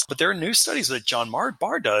everything else. But there are new studies that John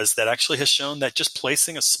Barr does that actually has shown that just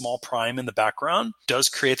placing a small prime in the background does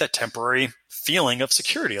create that temporary feeling of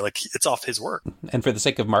security, like it's off his work. And for the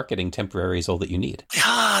sake of marketing, temporary is all that you need.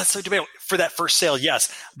 Yeah, so debatable. For that first sale,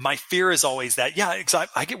 yes. My fear is always that, yeah,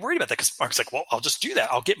 exactly. I get worried about that because Mark's like, well, I'll just do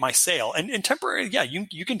that. I'll get my sale. And temporary, yeah,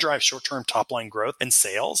 you can drive short-term top-line growth and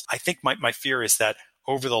sales. I think my fear is that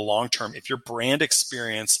over the long term, if your brand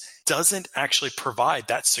experience doesn't actually provide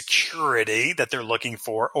that security that they're looking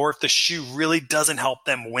for, or if the shoe really doesn't help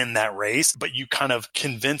them win that race, but you kind of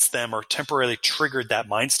convince them or temporarily triggered that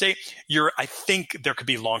mind state, I think there could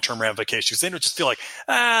be long-term ramifications. They don't just feel like,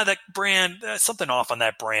 that brand, something off on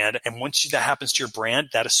that brand. And once that happens to your brand,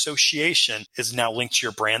 that association is now linked to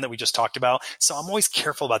your brand that we just talked about. So I'm always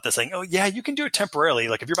careful about this, saying, oh yeah, you can do it temporarily.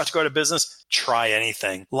 Like if you're about to go out of business, try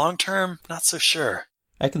anything. Long-term, not so sure.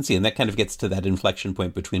 I can see, and that kind of gets to that inflection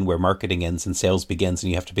point between where marketing ends and sales begins,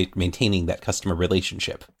 and you have to be maintaining that customer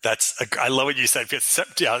relationship. I love what you said.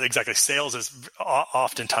 Yeah, exactly. Sales is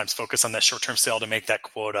oftentimes focused on that short-term sale to make that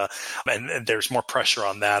quota, and there's more pressure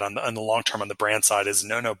on that. On the long term, on the brand side, is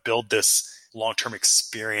no, build this long-term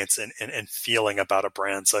experience and feeling about a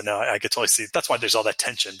brand. So no, I could totally see. That's why there's all that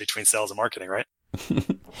tension between sales and marketing, right?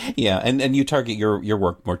 Yeah, and you target your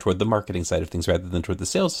work more toward the marketing side of things rather than toward the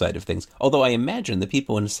sales side of things. Although I imagine the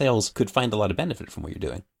people in sales could find a lot of benefit from what you're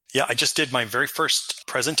doing. Yeah, I just did my very first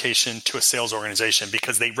presentation to a sales organization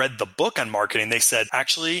because they read the book on marketing. They said,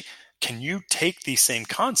 actually, can you take these same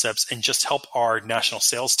concepts and just help our national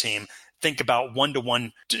sales team think about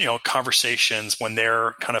one-to-one, conversations when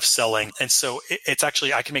they're kind of selling. And so it's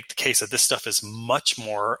actually, I can make the case that this stuff is much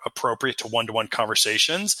more appropriate to one-to-one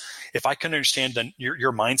conversations. If I can understand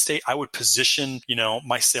your mind state, I would position,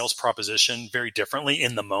 my sales proposition very differently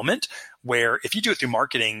in the moment, where if you do it through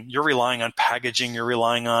marketing, you're relying on packaging, you're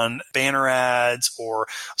relying on banner ads or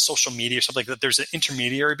social media or something like that. There's an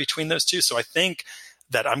intermediary between those two. So I think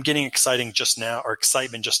that I'm getting excitement just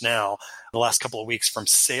now the last couple of weeks from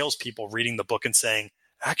salespeople reading the book and saying,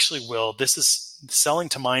 actually, Will, this is selling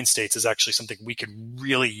to mind states is actually something we could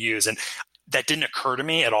really use. And that didn't occur to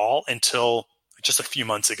me at all until just a few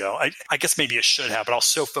months ago. I guess maybe it should have, but I'll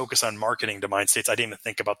so focus on marketing to mind states, I didn't even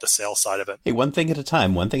think about the sales side of it. Hey, one thing at a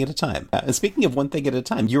time. And speaking of one thing at a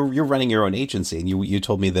time, you're running your own agency, and you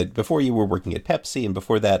told me that before you were working at Pepsi, and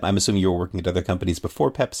before that, I'm assuming you were working at other companies before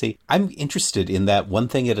Pepsi. I'm interested in that one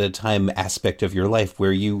thing at a time aspect of your life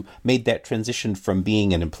where you made that transition from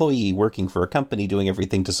being an employee working for a company, doing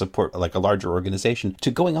everything to support like a larger organization, to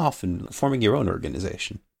going off and forming your own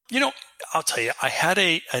organization. I'll tell you, I had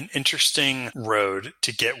an interesting road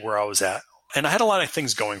to get where I was at. And I had a lot of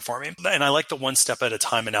things going for me. And I like the one step at a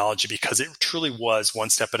time analogy because it truly was one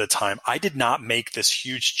step at a time. I did not make this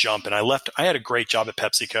huge jump. And I had a great job at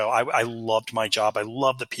PepsiCo. I loved my job. I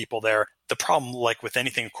loved the people there. The problem, like with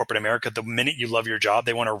anything in corporate America, the minute you love your job,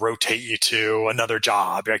 they want to rotate you to another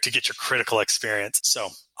job, right, to get your critical experience. So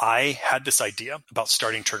I had this idea about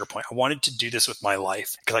starting TriggerPoint. I wanted to do this with my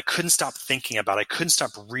life because I couldn't stop thinking about it. I couldn't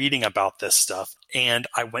stop reading about this stuff. And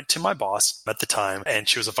I went to my boss at the time, and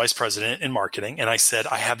she was a vice president in marketing. And I said,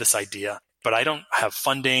 I have this idea, but I don't have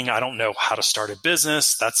funding. I don't know how to start a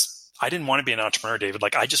business. I didn't want to be an entrepreneur, David.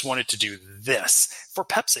 Like I just wanted to do this for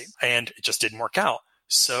Pepsi, and it just didn't work out.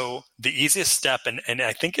 So the easiest step, and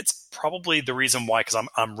I think it's probably the reason why, because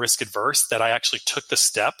I'm risk adverse, that I actually took the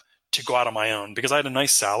step to go out on my own because I had a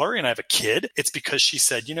nice salary and I have a kid. It's because she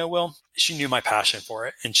said, Will, she knew my passion for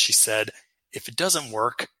it. And she said, if it doesn't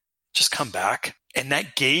work, just come back. And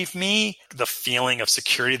that gave me the feeling of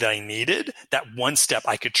security that I needed. That one step,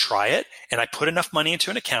 I could try it. And I put enough money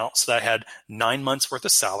into an account so that I had 9 months worth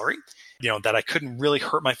of salary, that I couldn't really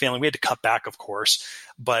hurt my family. We had to cut back, of course,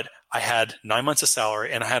 but I had 9 months of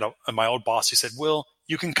salary, and I had my old boss who said, Will,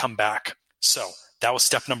 you can come back. So that was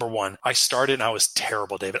step number one. I started and I was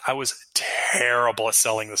terrible, David. I was terrible at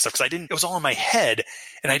selling this stuff because it was all in my head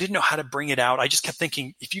and I didn't know how to bring it out. I just kept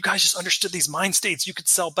thinking, if you guys just understood these mind states, you could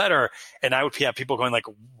sell better. And I would have people going like,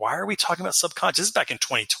 why are we talking about subconscious? This is back in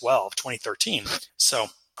 2012, 2013. So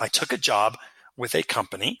I took a job with a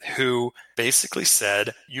company who basically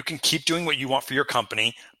said, you can keep doing what you want for your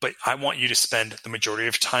company, but I want you to spend the majority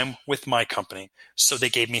of time with my company. So they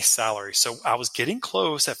gave me salary. So I was getting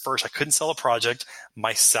close at first. I couldn't sell a project,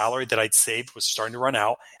 my salary that I'd saved was starting to run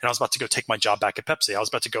out, and I was about to go take my job back at Pepsi. I was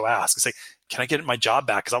about to go ask and say, can I get my job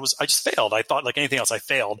back? Because I just failed. I thought, like anything else, I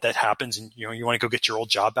failed. That happens, and you want to go get your old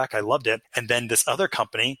job back. I loved it. And then this other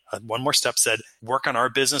company, one more step, said, work on our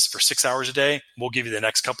business for 6 hours a day. We'll give you the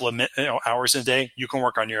next couple of hours a day. You can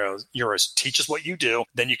work on yours. Teach us what you do.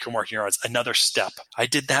 Then you can work on yours. Another step. I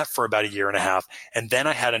did that for about a year and a half. And then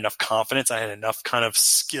I had enough confidence. I had enough kind of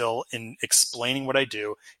skill in explaining what I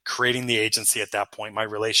do, creating the agency at that point, my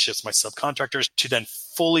relationships, my subcontractors, to then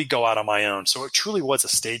fully go out on my own. So it truly was a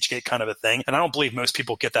stage gate kind of a thing. And I don't believe most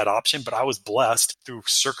people get that option, but I was blessed through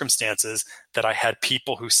circumstances that I had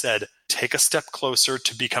people who said, take a step closer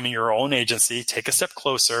to becoming your own agency, take a step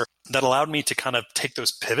closer. That allowed me to kind of take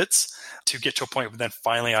those pivots to get to a point where then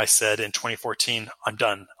finally I said in 2014, I'm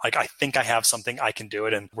done. Like, I think I have something, I can do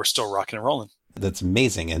it. And we're still rocking and rolling. That's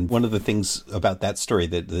amazing. And one of the things about that story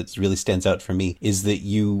that really stands out for me is that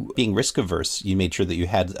you, being risk averse, you made sure that you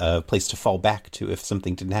had a place to fall back to if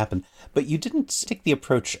something didn't happen. But you didn't take the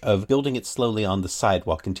approach of building it slowly on the side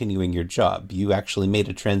while continuing your job. You actually made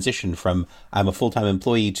a transition from I'm a full-time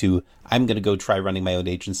employee to I'm going to go try running my own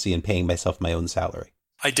agency and paying myself my own salary.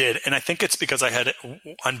 I did. And I think it's because I had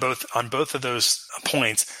on both of those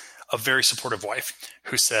points a very supportive wife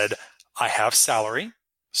who said, I have salary.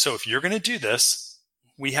 So if you're going to do this,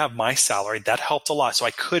 we have my salary. That helped a lot. So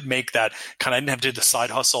I could make that kind of, I didn't have to do the side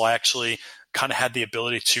hustle. I actually kind of had the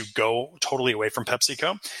ability to go totally away from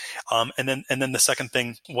PepsiCo. And then the second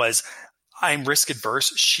thing was I'm risk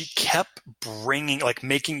adverse. She kept bringing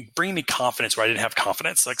me confidence where I didn't have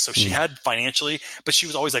confidence. Like, so she had financially, but she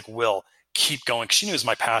was always like, Will, keep going. She knew it was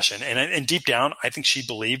my passion. And deep down, I think she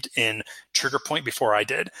believed in Trigger Point before I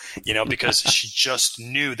did, because she just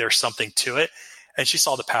knew there's something to it. And she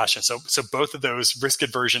saw the passion. So both of those, risk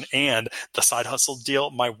aversion and the side hustle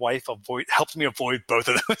deal, my wife helped me avoid both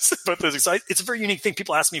of those. It's a very unique thing.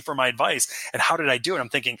 People ask me for my advice and how did I do it? I'm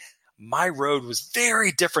thinking my road was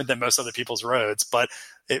very different than most other people's roads, but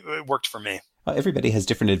it worked for me. Everybody has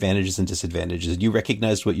different advantages and disadvantages. You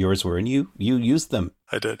recognized what yours were and you used them.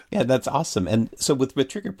 I did. Yeah, that's awesome. And so with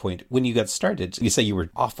Trigger Point, when you got started, you say you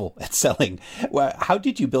were awful at selling. Well, how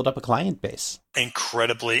did you build up a client base?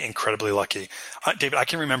 Incredibly, incredibly lucky. David, I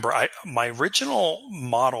can remember my original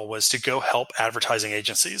model was to go help advertising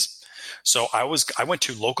agencies. So I went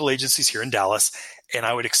to local agencies here in Dallas and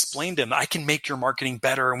I would explain to them, I can make your marketing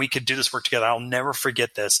better and we could do this work together. I'll never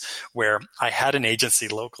forget this, where I had an agency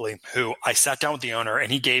locally who I sat down with the owner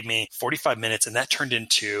and he gave me 45 minutes and that turned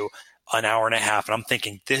into an hour and a half. And I'm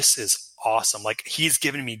thinking, this is awesome. Like, he's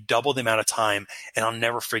given me double the amount of time and I'll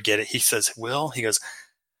never forget it. He says, Will, he goes,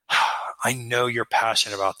 I know you're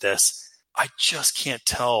passionate about this. I just can't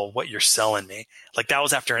tell what you're selling me. Like, that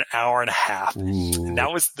was after an hour and a half. Ooh. And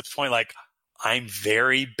that was the point. Like, I'm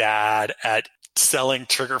very bad at selling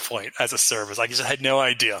Trigger Point as a service. I just had no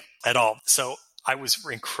idea at all. So I was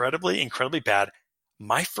incredibly, incredibly bad.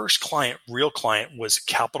 My first real client was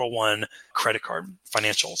Capital One credit card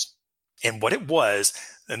financials. And what it was,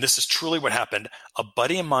 and this is truly what happened, a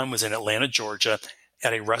buddy of mine was in Atlanta, Georgia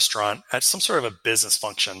at a restaurant at some sort of a business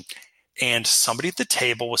function. And somebody at the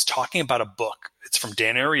table was talking about a book. It's from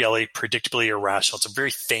Dan Ariely, Predictably Irrational. It's a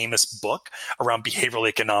very famous book around behavioral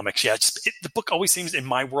economics. Yeah, the book always seems, in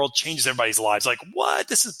my world, changes everybody's lives. Like, what?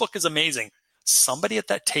 This book is amazing. Somebody at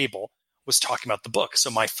that table was talking about the book.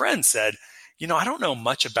 So my friend said, I don't know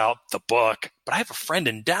much about the book, but I have a friend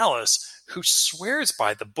in Dallas who swears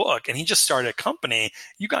by the book, and he just started a company.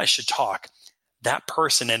 You guys should talk. That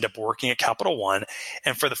person ended up working at Capital One.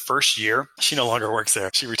 And for the first year, she no longer works there.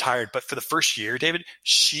 She retired. But for the first year, David,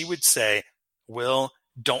 she would say, Will,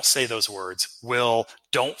 don't say those words. Will,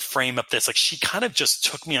 don't frame up this. Like, she kind of just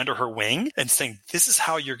took me under her wing and saying, this is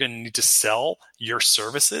how you're going to need to sell your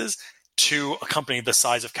services to a company the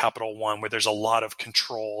size of Capital One, where there's a lot of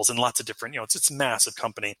controls and lots of different, it's a massive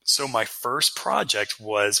company. So my first project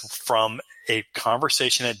was from a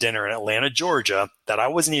conversation at dinner in Atlanta, Georgia, that I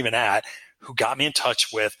wasn't even at, who got me in touch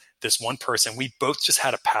with this one person. We both just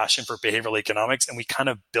had a passion for behavioral economics, and we kind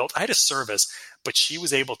of I had a service, but she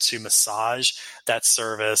was able to massage that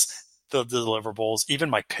service, the deliverables, even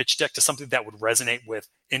my pitch deck, to something that would resonate with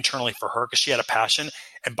internally for her, because she had a passion.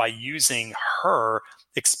 And by using her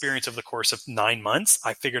experience over the course of 9 months,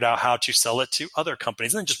 I figured out how to sell it to other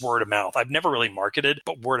companies, and then just word of mouth. I've never really marketed,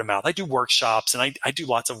 but word of mouth. I do workshops and I do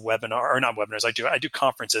lots of not webinars. I do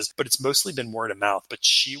conferences, but it's mostly been word of mouth. But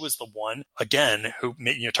she was the one, again, who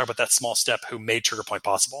made, talk about that small step, who made Trigger Point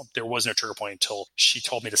possible. There was no Trigger Point until she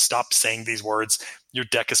told me to stop saying these words. Your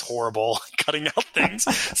deck is horrible, cutting out things.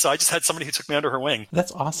 So I just had somebody who took me under her wing.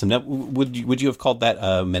 That's awesome. Now, would you have called that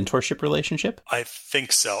a mentorship relationship? I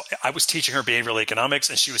think so. I was teaching her behavioral economics,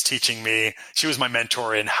 and she was teaching me, she was my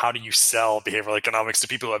mentor in how do you sell behavioral economics to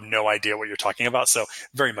people who have no idea what you're talking about. So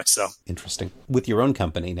very much so. Interesting. With your own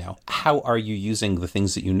company now, how are you using the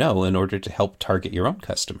things that you know in order to help target your own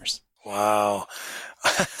customers? Wow.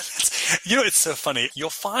 It's so funny. You'll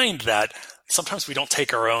find that sometimes we don't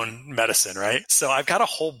take our own medicine, right? So I've got a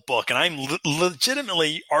whole book, and I'm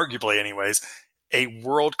legitimately, arguably anyways, a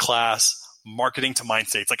world-class marketing to mind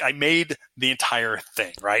states. Like, I made the entire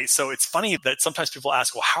thing, right? So it's funny that sometimes people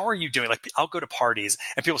ask, well, how are you doing? Like, I'll go to parties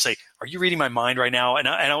and people say, are you reading my mind right now? And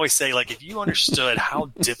I always say, like, if you understood how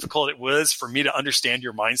difficult it was for me to understand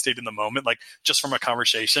your mind state in the moment, like just from a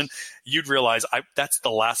conversation, you'd realize that's the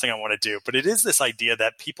last thing I want to do. But it is this idea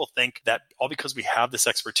that people think that all because we have this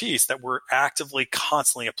expertise that we're actively,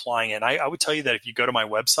 constantly applying it. And I would tell you that if you go to my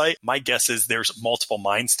website, my guess is there's multiple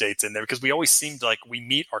mind states in there, because we always seem like we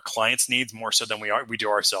meet our clients' needs more so than we do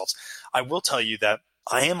ourselves. I will tell you that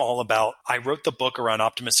I wrote the book around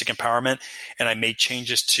optimistic empowerment, and I made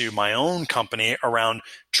changes to my own company around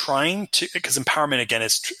trying to, because empowerment again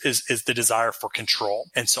is the desire for control.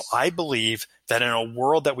 And so I believe that in a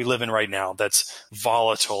world that we live in right now, that's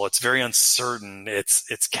volatile, it's very uncertain,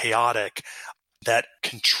 it's chaotic, that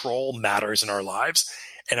control matters in our lives.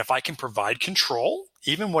 And if I can provide control,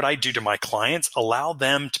 even what I do to my clients, allow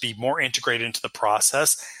them to be more integrated into the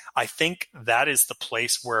process, I think that is the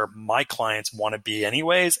place where my clients want to be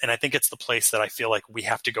anyways. And I think it's the place that I feel like we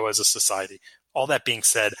have to go as a society. All that being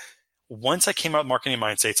said, once I came out with Marketing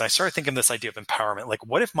Mind States, I started thinking this idea of empowerment. Like,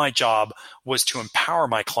 what if my job was to empower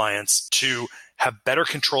my clients to have better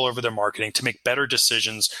control over their marketing, to make better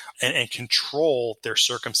decisions and control their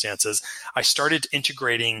circumstances? I started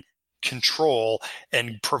integrating control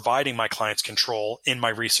and providing my clients control in my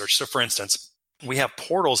research. So for instance, we have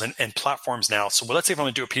portals and platforms now. So let's say if I'm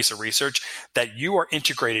going to do a piece of research that you are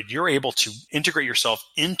integrated, you're able to integrate yourself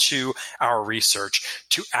into our research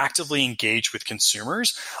to actively engage with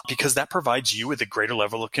consumers, because that provides you with a greater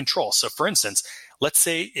level of control. So for instance, let's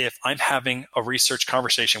say if I'm having a research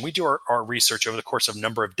conversation, we do our research over the course of a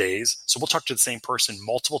number of days. So we'll talk to the same person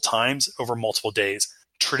multiple times over multiple days.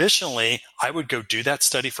 Traditionally, I would go do that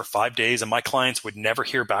study for 5 days, and my clients would never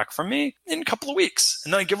hear back from me in a couple of weeks.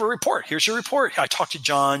 And then I give a report. Here's your report. I talked to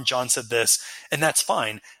John. John said this, and that's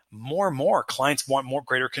fine. More and more clients want more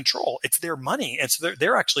greater control. It's their money. And so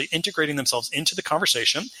they're actually integrating themselves into the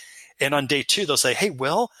conversation. And on day 2, they'll say, hey,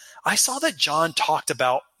 Will, I saw that John talked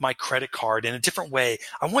about my credit card in a different way.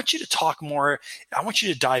 I want you to talk more. I want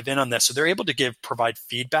you to dive in on this. So they're able to provide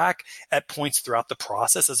feedback at points throughout the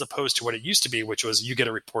process, as opposed to what it used to be, which was you get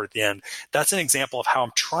a report at the end. That's an example of how I'm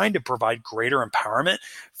trying to provide greater empowerment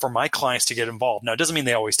for my clients to get involved. Now, it doesn't mean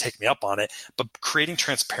they always take me up on it, but creating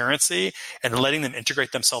transparency and letting them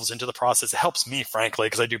integrate themselves into the process, it helps me, frankly,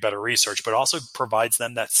 because I do better research, but also provides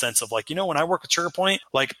them that sense of like, when I work with TriggerPoint,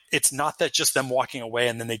 like, it's not that just them walking away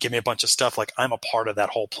and then they give me a bunch of stuff. Like, I'm a part of that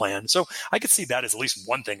whole plan. So I could see that as at least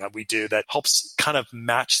one thing that we do that helps kind of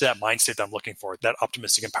match that mind state that I'm looking for, that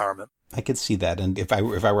optimistic empowerment. I could see that. And if I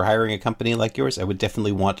were hiring a company like yours, I would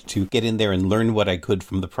definitely want to get in there and learn what I could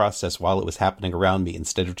from the process while it was happening around me,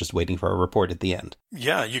 instead of just waiting for a report at the end.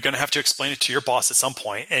 Yeah, you're going to have to explain it to your boss at some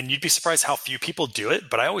point, and you'd be surprised how few people do it.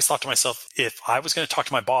 But I always thought to myself, if I was going to talk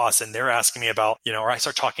to my boss and they're asking me about, or I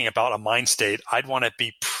start talking about a mind state, I'd want to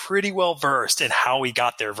be pretty well versed in how we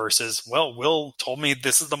got there versus, well, Will told me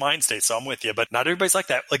this is the mind state, so I'm with you. But not everybody's like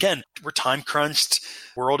that. Again, we're time crunched.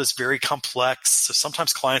 World is very complex. So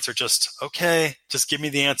sometimes clients are just, okay, just give me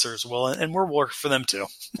the answers. Well, and we're work for them too.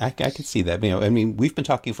 I can see that. We've been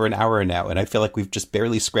talking for an hour now, and I feel like we've just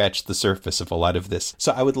barely scratched the surface of a lot of this.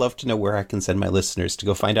 So I would love to know where I can send my listeners to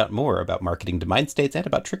go find out more about Marketing to Mind States and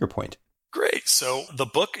about TriggerPoint. Great. So the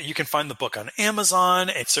book, you can find the book on Amazon.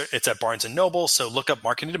 It's at Barnes & Noble. So look up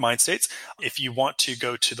Marketing to Mind States. If you want to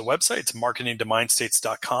go to the website, it's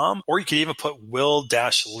marketingtomindstates.com, or you can even put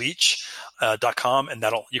will-leach.com, and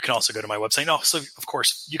you can also go to my website. And also, of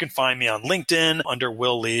course, you can find me on LinkedIn under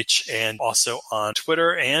Will Leach, and also on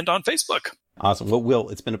Twitter and on Facebook. Awesome. Well, Will,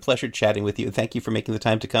 it's been a pleasure chatting with you. Thank you for making the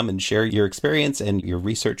time to come and share your experience and your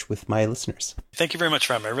research with my listeners. Thank you very much,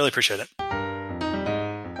 Rem. I really appreciate it.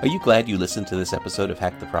 Are you glad you listened to this episode of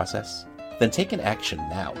Hack the Process? Then take an action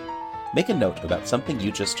now. Make a note about something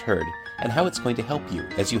you just heard and how it's going to help you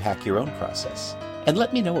as you hack your own process. And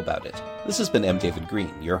let me know about it. This has been M. David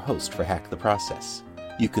Green, your host for Hack the Process.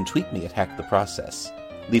 You can tweet me at Hack the Process,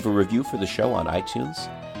 leave a review for the show on iTunes,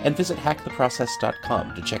 and visit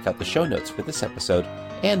hacktheprocess.com to check out the show notes for this episode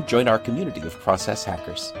and join our community of process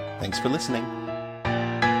hackers. Thanks for listening.